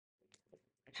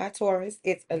Hi, Taurus.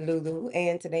 It's Lulu,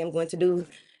 and today I'm going to do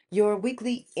your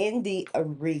weekly indie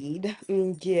read.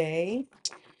 Okay.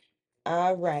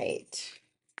 All right.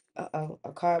 Uh-oh,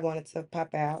 a card wanted to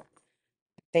pop out.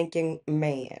 Thinking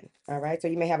man. All right. So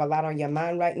you may have a lot on your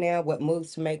mind right now. What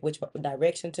moves to make, which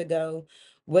direction to go,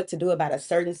 what to do about a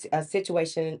certain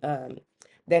situation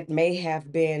that may have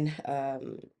been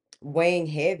weighing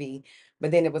heavy,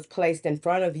 but then it was placed in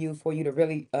front of you for you to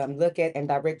really look at and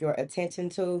direct your attention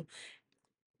to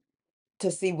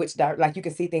see which like you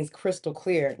can see things crystal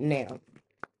clear now.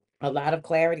 A lot of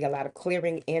clarity, a lot of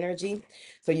clearing energy.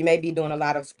 So you may be doing a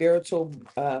lot of spiritual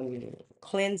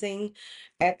cleansing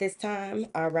at this time.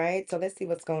 All right. So let's see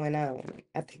what's going on.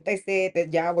 I think they said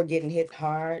that y'all were getting hit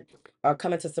hard or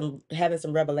coming to some having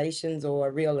some revelations or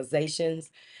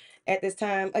realizations at this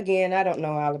time. Again, I don't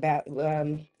know all about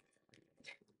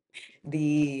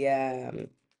the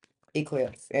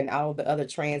eclipse and all the other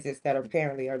transits that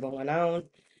apparently are going on,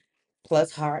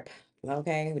 plus harp.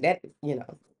 Okay, that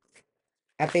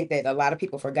I think that a lot of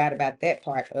people forgot about that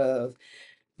part of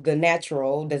the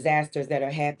natural disasters that are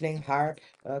happening. Harp,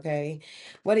 okay.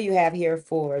 What do you have here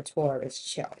for Taurus?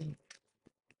 Chill.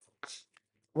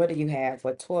 What do you have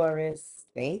for Taurus?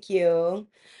 Thank you.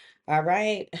 All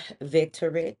right.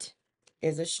 Victory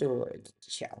is assured.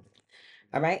 Chill.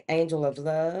 All right. Angel of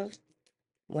love.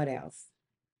 What else?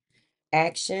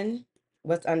 Action.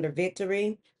 What's under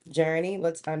victory? Journey.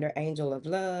 What's under angel of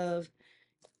love?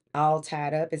 All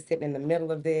tied up. It's sitting in the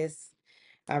middle of this.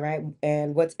 All right.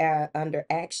 And what's under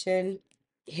action?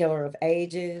 Healer of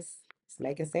ages. It's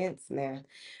making sense now.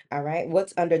 All right.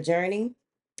 What's under journey?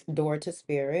 Door to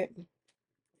spirit.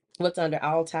 What's under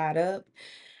all tied up?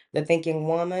 The thinking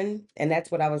woman. And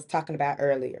that's what I was talking about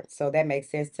earlier. So that makes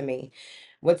sense to me.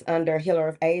 What's under healer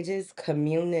of ages?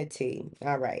 Community.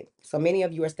 All right. So many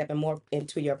of you are stepping more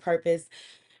into your purpose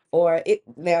or it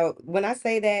now when I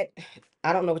say that,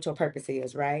 I don't know what your purpose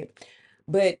is, right?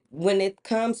 But when it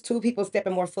comes to people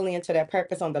stepping more fully into their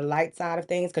purpose on the light side of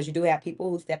things, because you do have people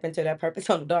who step into their purpose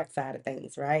on the dark side of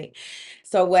things, right?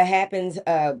 So what happens,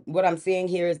 what I'm seeing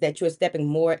here is that you're stepping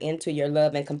more into your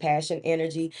love and compassion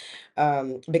energy,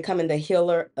 becoming the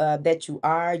healer that you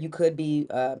are. You could be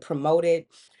promoted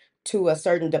to a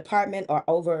certain department or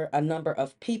over a number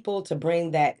of people to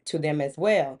bring that to them as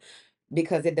well,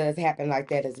 because it does happen like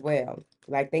that as well.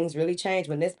 Like things really change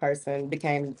when this person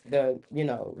became the,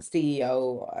 CEO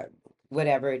or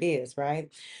whatever it is, right?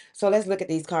 So let's look at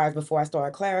these cards before I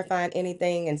start clarifying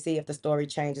anything and see if the story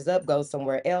changes up, goes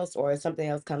somewhere else, or if something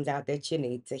else comes out that you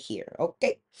need to hear.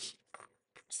 Okay.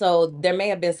 So there may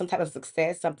have been some type of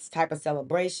success, some type of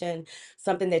celebration,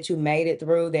 something that you made it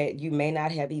through that you may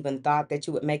not have even thought that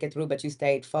you would make it through, but you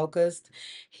stayed focused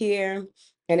here.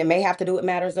 And it may have to do with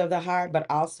matters of the heart, but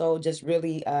also just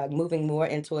really moving more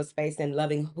into a space and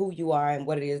loving who you are and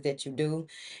what it is that you do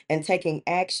and taking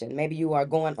action. Maybe you are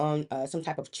going on some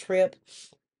type of trip.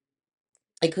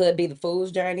 It could be the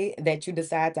fool's journey that you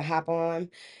decide to hop on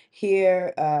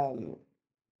here.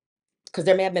 Because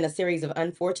there may have been a series of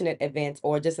unfortunate events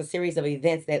or just a series of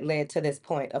events that led to this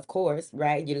point. Of course,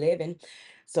 right? You're living.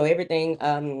 So everything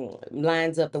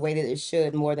lines up the way that it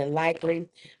should, more than likely.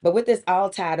 But with this all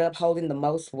tied up, holding the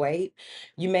most weight,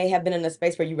 you may have been in a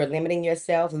space where you were limiting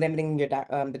yourself, limiting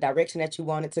the direction that you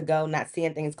wanted to go, not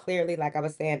seeing things clearly, like I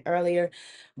was saying earlier.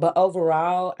 But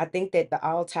overall, I think that the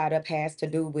all tied up has to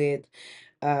do with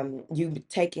you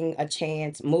taking a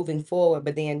chance, moving forward,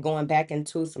 but then going back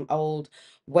into some old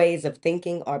ways of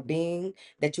thinking or being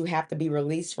that you have to be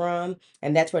released from.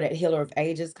 And that's where that healer of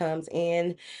ages comes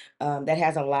in. That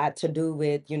has a lot to do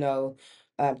with,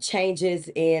 changes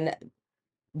in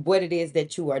what it is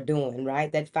that you are doing,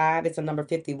 right? That five, it's a number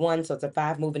 51. So it's a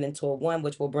five moving into a one,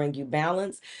 which will bring you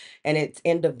balance, and it's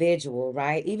individual,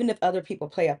 right? Even if other people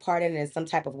play a part in it in some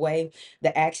type of way,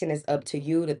 the action is up to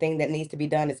you. The thing that needs to be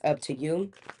done is up to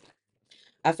you.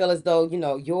 I feel as though,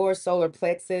 your solar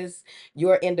plexus,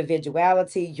 your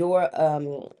individuality, your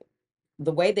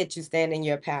the way that you stand in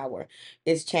your power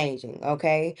is changing,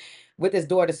 okay? With this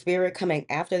door to spirit coming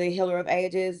after the healer of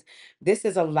ages, this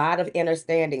is a lot of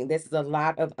understanding. This is a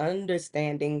lot of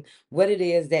understanding what it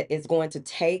is that it's going to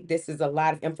take. This is a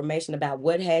lot of information about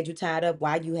what had you tied up,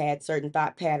 why you had certain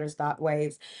thought patterns, thought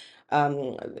waves,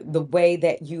 the way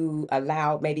that you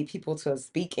allow maybe people to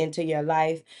speak into your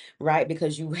life, right?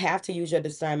 Because you have to use your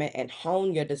discernment and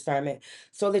hone your discernment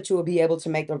so that you will be able to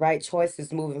make the right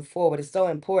choices moving forward. It's so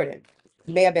important.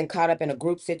 You may have been caught up in a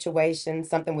group situation,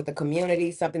 something with the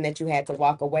community, something that you had to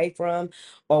walk away from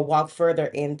or walk further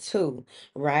into,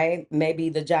 right? Maybe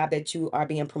the job that you are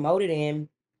being promoted in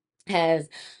has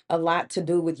a lot to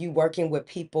do with you working with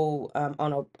people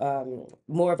on a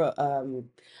more of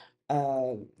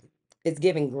uh, it's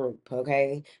giving group,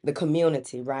 okay? The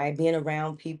community, right? Being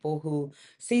around people who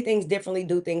see things differently,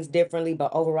 do things differently,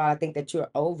 but overall, I think that you're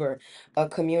over a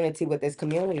community with this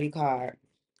community card.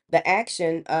 The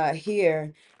action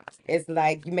here is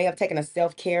like you may have taken a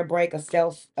self-care break, a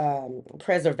self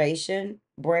preservation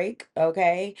break,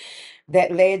 okay?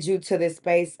 That led you to this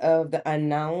space of the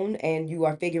unknown, and you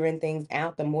are figuring things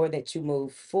out the more that you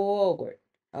move forward,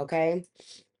 okay?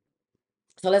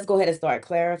 So let's go ahead and start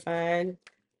clarifying.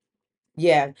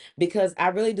 Yeah, because I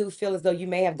really do feel as though you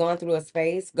may have gone through a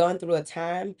space, gone through a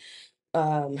time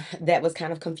that was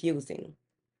kind of confusing.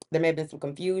 There may have been some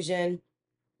confusion.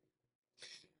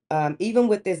 Even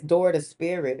with this door to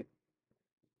spirit,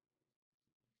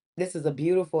 this is a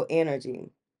beautiful energy.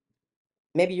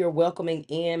 Maybe you're welcoming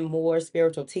in more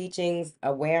spiritual teachings,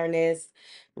 awareness,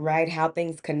 right? How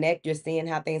things connect. You're seeing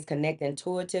how things connect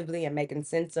intuitively and making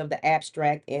sense of the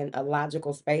abstract in a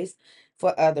logical space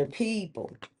for other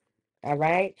people. All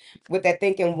right. With that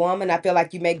thinking woman, I feel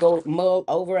like you may go mull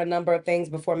over a number of things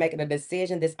before making a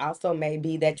decision. This also may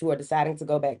be that you are deciding to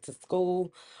go back to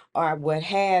school or what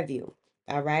have you.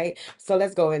 All right. So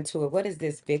let's go into it. What is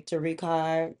this victory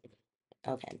card?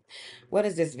 Okay. What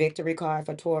is this victory card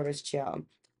for Taurus, child?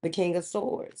 The King of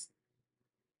Swords.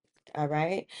 All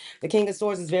right. The King of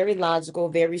Swords is very logical,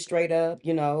 very straight up,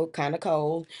 kind of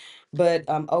cold. But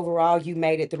overall, you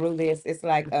made it through this. It's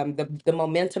like the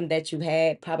momentum that you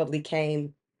had probably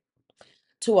came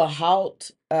to a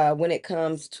halt when it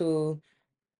comes to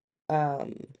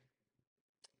um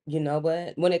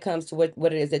when it comes to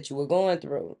what it is that you were going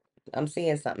through. I'm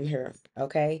seeing something here.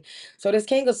 Okay. So this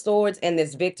King of Swords and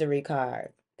this victory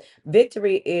card.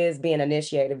 Victory is being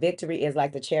initiated. Victory is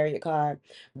like the chariot card,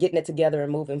 getting it together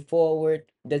and moving forward.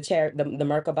 The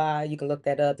Merkaba, you can look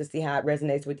that up to see how it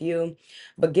resonates with you.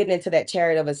 But getting into that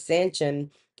chariot of ascension.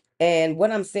 And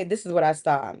what I'm saying, this is what I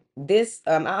saw. This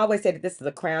I always say that this is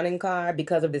a crowning card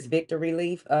because of this victory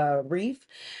wreath.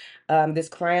 This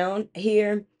crown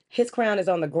here. His crown is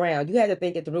on the ground. You had to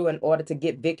think it through in order to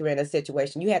get victory in a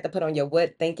situation. You had to put on your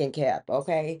what thinking cap,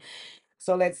 okay?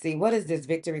 So let's see. What is this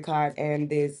victory card and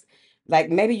this? Like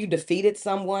maybe you defeated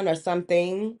someone or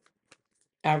something.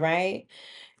 All right.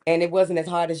 And it wasn't as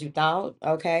hard as you thought.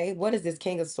 Okay. What is this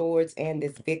King of Swords and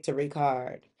this victory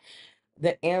card?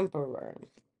 The Emperor.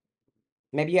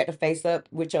 Maybe you had to face up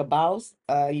with your boss.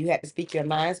 You had to speak your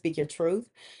mind, speak your truth.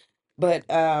 But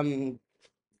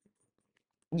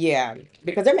yeah,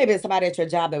 because there may be somebody at your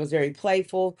job that was very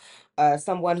playful,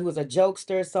 someone who was a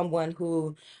jokester, someone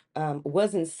who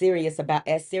wasn't serious about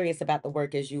the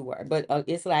work as you were. But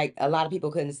it's like a lot of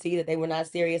people couldn't see that they were not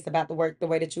serious about the work the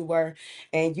way that you were,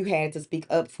 and you had to speak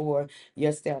up for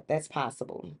yourself. That's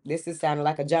possible. This is sounding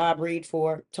like a job read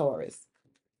for Taurus.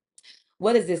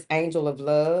 What is this angel of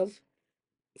love?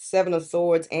 Seven of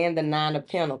Swords and the Nine of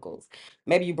Pentacles.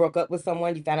 Maybe you broke up with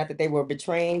someone, you found out that they were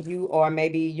betraying you, or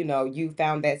maybe, you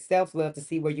found that self-love to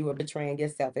see where you were betraying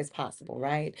yourself. It's possible,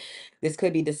 right? This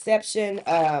could be deception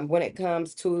when it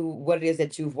comes to what it is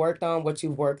that you've worked on, what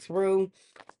you've worked through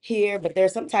here, but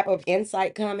there's some type of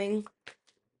insight coming.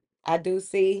 I do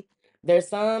see there's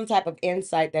some type of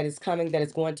insight that is coming that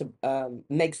is going to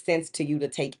make sense to you to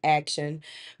take action.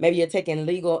 Maybe you're taking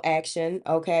legal action,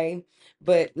 okay?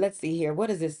 But let's see here.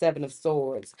 What is this Seven of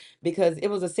Swords? Because it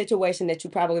was a situation that you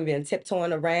probably been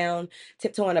tiptoeing around,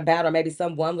 tiptoeing about, or maybe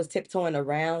someone was tiptoeing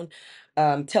around,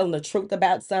 telling the truth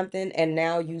about something, and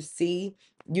now you see,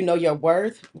 your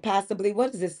worth, possibly.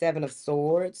 What is this Seven of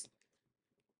Swords?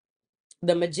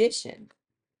 The Magician.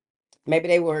 Maybe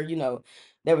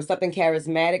there was something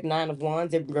charismatic, Nine of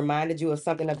Wands. It reminded you of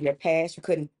something of your past. You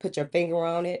couldn't put your finger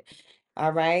on it.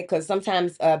 All right. Because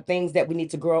sometimes things that we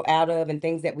need to grow out of and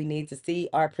things that we need to see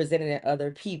are presented in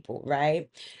other people, right?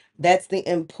 That's the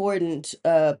important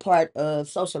part of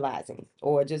socializing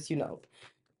or just,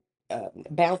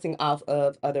 bouncing off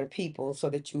of other people so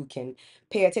that you can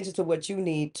pay attention to what you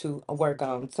need to work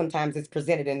on. Sometimes it's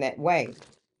presented in that way.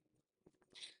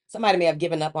 Somebody may have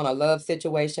given up on a love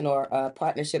situation or a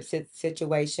partnership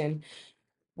situation.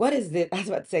 What is this? I was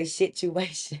about to say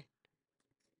situation.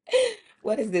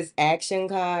 What is this action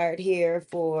card here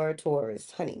for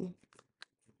Taurus, honey?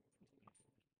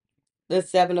 The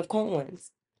Seven of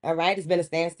Coins. All right, it's been a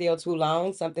standstill too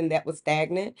long, something that was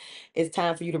stagnant. It's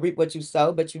time for you to reap what you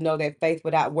sow, but you know that faith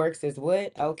without works is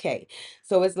what? Okay.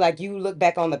 So it's like you look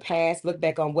back on the past, look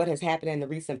back on what has happened in the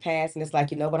recent past, and it's like,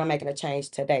 you know what, I'm making a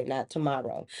change today, not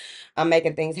tomorrow. I'm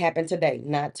making things happen today,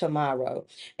 not tomorrow.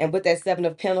 And with that Seven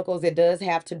of Pentacles, it does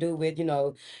have to do with,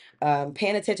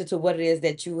 paying attention to what it is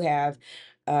that you have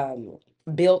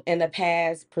built in the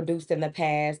past, produced in the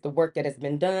past, the work that has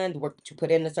been done, the work that you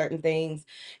put into certain things,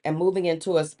 and moving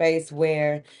into a space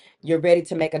where you're ready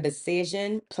to make a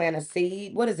decision, plant a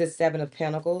seed. What is this Seven of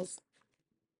Pentacles?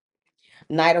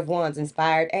 Knight of Wands,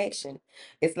 inspired action.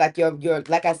 It's like you're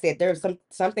like I said, there's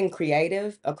something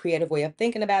creative, a creative way of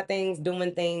thinking about things,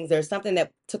 doing things. There's something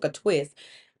that took a twist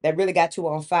that really got you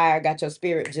on fire, got your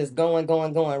spirit just going,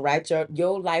 going, going, right?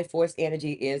 Your life force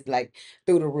energy is like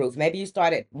through the roof. Maybe you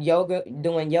started yoga,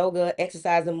 doing yoga,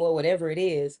 exercising more, whatever it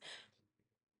is,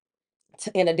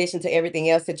 in addition to everything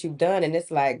else that you've done. And it's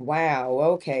like, wow,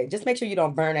 okay. Just make sure you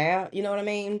don't burn out. You know what I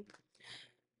mean?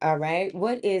 All right.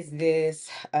 What is this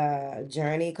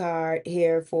journey card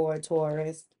here for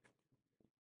Taurus?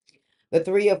 The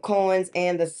Three of Coins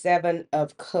and the Seven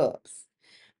of Cups.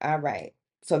 All right.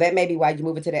 So that may be why you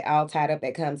move into the all tied up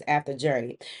that comes after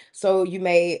journey. So you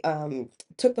may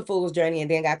took the fool's journey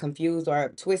and then got confused or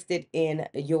twisted in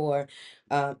your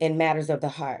in matters of the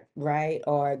heart, right?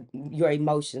 Or your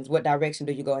emotions. What direction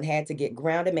do you go? And had to get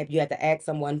grounded. Maybe you had to ask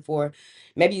someone for,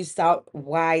 maybe you sought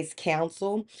wise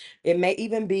counsel. It may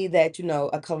even be that, you know,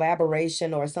 a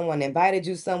collaboration or someone invited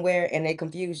you somewhere and they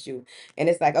confused you. And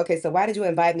it's like, okay, so why did you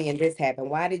invite me and this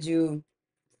happened? Why did you,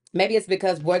 maybe it's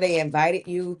because where they invited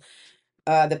you,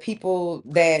 the people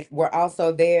that were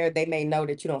also there, they may know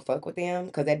that you don't fuck with them,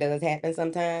 because that does happen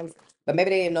sometimes. But maybe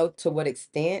they didn't know to what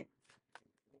extent.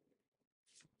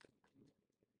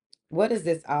 What is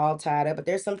this all tied up? But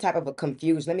there's some type of a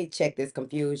confusion. Let me check this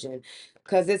confusion.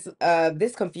 Because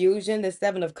this confusion, this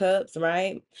Seven of Cups,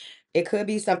 right? It could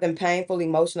be something painful,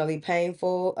 emotionally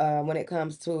painful, when it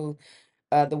comes to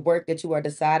the work that you are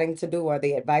deciding to do, or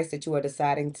the advice that you are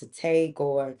deciding to take,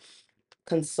 or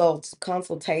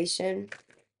consultation.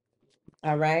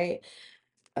 All right.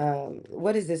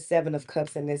 What is this Seven of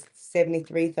Cups and this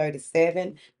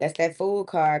 7337? That's that Fool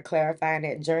card clarifying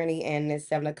that journey, and this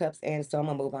Seven of Cups. And so I'm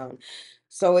gonna move on.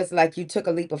 So it's like you took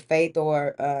a leap of faith,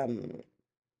 or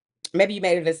maybe you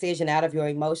made a decision out of your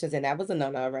emotions, and that was a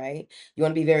no-no, right? You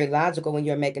want to be very logical when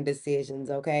you're making decisions,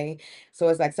 okay? So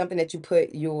it's like something that you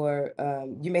put your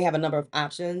you may have a number of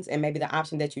options, and maybe the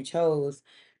option that you chose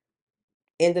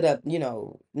ended up, you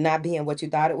know, not being what you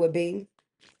thought it would be.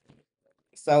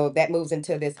 So that moves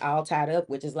into this all tied up,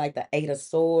 which is like the Eight of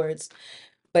Swords,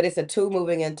 but it's a two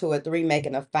moving into a three,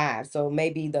 making a five. So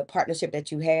maybe the partnership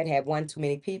that you had one too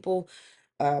many people.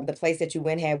 The place that you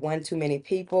went had one too many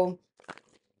people,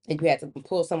 and you had to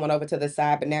pull someone over to the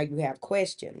side, but now you have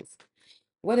questions.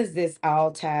 What is this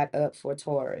all tied up for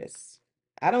Taurus?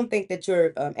 I don't think that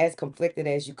you're as conflicted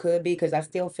as you could be, because I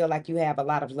still feel like you have a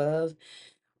lot of love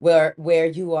where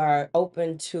you are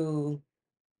open to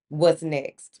what's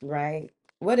next, right?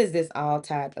 What is this all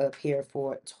tied up here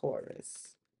for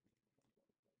Taurus?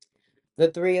 The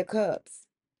Three of Cups.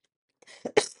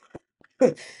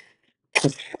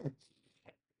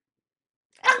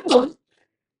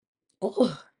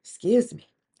 Oh, excuse me.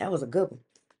 That was a good one.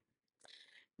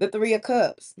 The Three of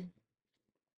Cups. You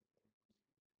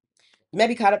may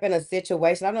be caught up in a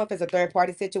situation. I don't know if it's a third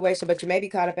party situation, but you may be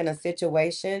caught up in a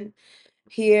situation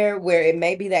here where it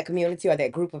may be that community or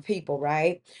that group of people,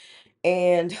 right?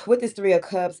 And with this Three of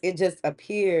Cups, it just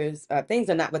appears things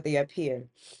are not what they appear,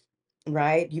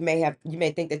 right? You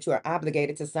may think that you are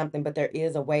obligated to something, but there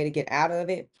is a way to get out of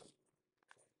it.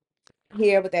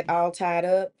 Here with that all tied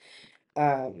up,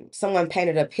 someone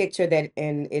painted a picture that,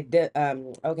 and it did,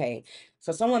 okay,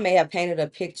 so someone may have painted a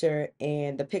picture,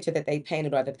 and the picture that they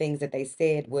painted or the things that they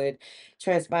said would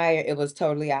transpire, it was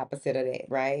totally opposite of that,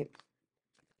 right?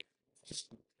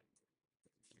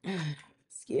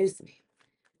 Excuse me.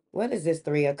 What is this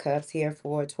Three of Cups here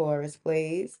for Taurus,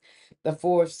 please? The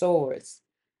Four of Swords.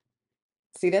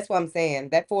 See, that's what I'm saying.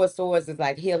 That Four of Swords is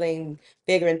like healing,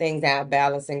 figuring things out,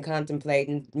 balancing,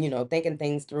 contemplating, you know, thinking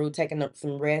things through, taking up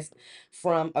some rest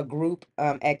from a group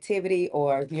activity,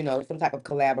 or, you know, some type of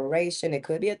collaboration. It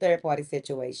could be a third party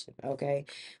situation, okay?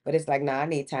 But it's like, nah, I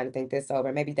need time to think this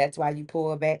over. Maybe that's why you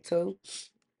pull back too.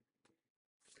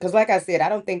 Because like I said, I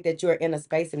don't think that you're in a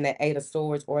space in that Eight of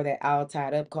Swords or that all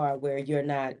tied up card where you're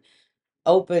not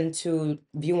open to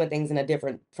viewing things in a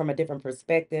different, from a different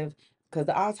perspective, because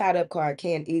the all tied up card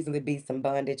can easily be some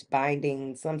bondage,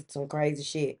 binding, some crazy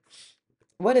shit.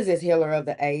 What is this Healer of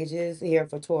the Ages here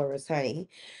for Taurus, honey?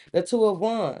 The Two of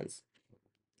Wands.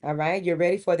 All right, you're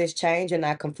ready for this change. You're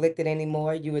not conflicted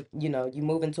anymore. You know, you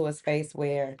move into a space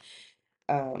where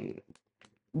um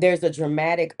there's a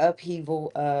dramatic upheaval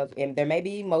of, and there may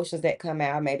be emotions that come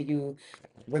out. Maybe you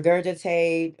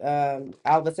regurgitate,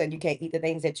 all of a sudden you can't eat the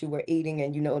things that you were eating,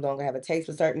 and you no longer have a taste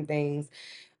for certain things.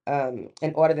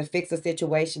 In order to fix a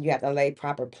situation, you have to lay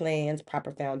proper plans,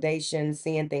 proper foundations,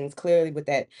 seeing things clearly with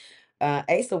that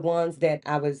Ace of Wands, that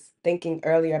I was thinking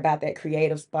earlier about that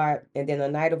creative spark, and then the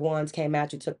Knight of Wands came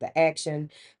out, you took the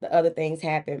action, the other things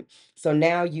happened. So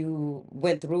now you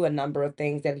went through a number of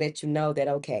things that let you know that,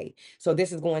 okay, so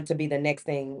this is going to be the next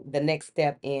thing, the next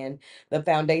step in the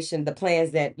foundation, the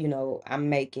plans that, I'm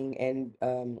making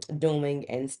and doing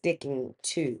and sticking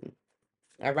to.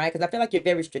 All right. Because I feel like you're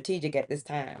very strategic at this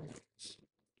time.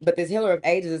 But this Healer of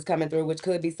Ages is coming through, which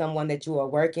could be someone that you are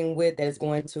working with that is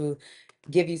going to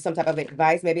give you some type of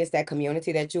advice. Maybe it's that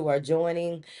community that you are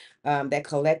joining, that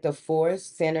collective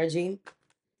force, synergy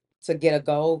to get a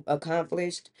goal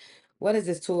accomplished. What is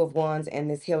this Two of Wands and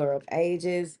this Healer of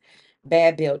Ages?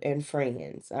 Bad built and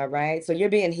friends. All right. So you're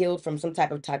being healed from some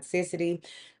type of toxicity,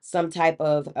 some type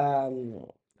of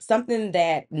something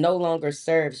that no longer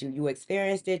serves you. You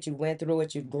experienced it, you went through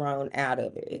it, you've grown out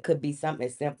of it. It could be something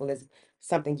as simple as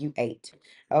something you ate.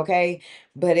 Okay.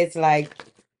 But it's like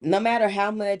no matter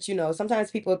how much, sometimes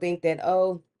people think that,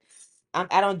 oh,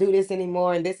 I don't do this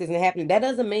anymore and this isn't happening. That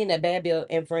doesn't mean that bad bill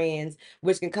and friends,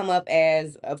 which can come up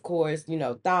as, of course,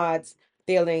 thoughts,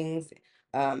 feelings,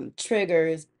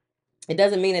 triggers. It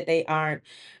doesn't mean that they aren't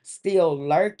still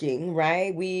lurking,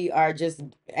 right? We are just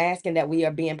asking that we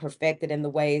are being perfected in the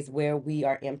ways where we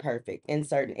are imperfect in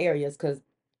certain areas because,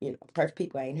 perfect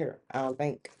people ain't here, I don't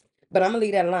think. But I'm going to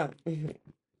leave that alone.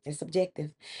 It's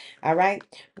subjective. All right.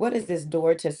 What is this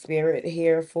door to spirit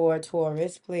here for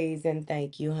Taurus? Please and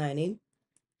thank you, honey.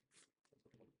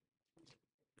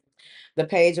 The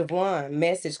page of one,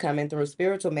 message coming through,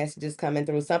 spiritual messages coming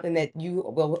through, something that you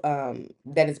will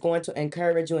that is going to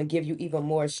encourage you and give you even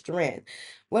more strength.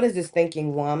 What is this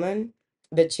thinking woman?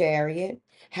 The chariot.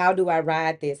 How do I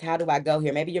ride this? How do I go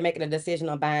here? Maybe you're making a decision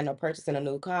on buying or purchasing a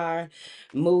new car,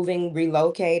 moving,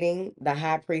 relocating. The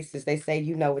high priestess, they say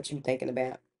you know what you're thinking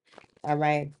about. All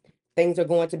right. Things are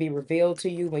going to be revealed to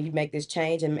you when you make this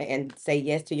change and say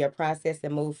yes to your process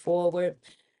and move forward.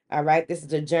 All right. This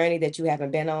is a journey that you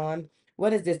haven't been on.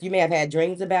 What is this? You may have had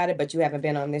dreams about it, but you haven't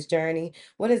been on this journey.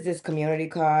 What is this community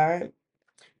card?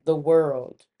 The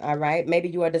world. All right. Maybe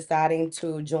you are deciding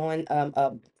to join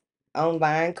a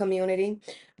online community,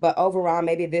 but overall,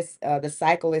 maybe this the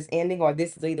cycle is ending, or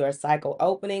this is either a cycle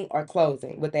opening or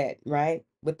closing with that, right?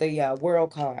 With the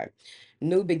world card.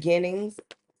 New beginnings,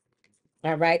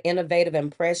 all right, innovative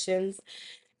impressions,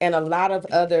 and a lot of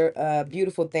other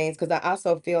beautiful things. Because I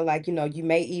also feel like, you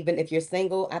may even, if you're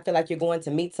single, I feel like you're going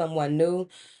to meet someone new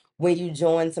when you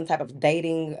join some type of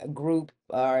dating group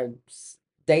or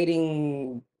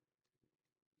dating,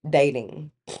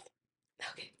 dating.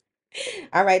 Okay.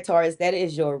 All right, Taurus, that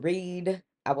is your read.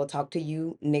 I will talk to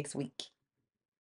you next week.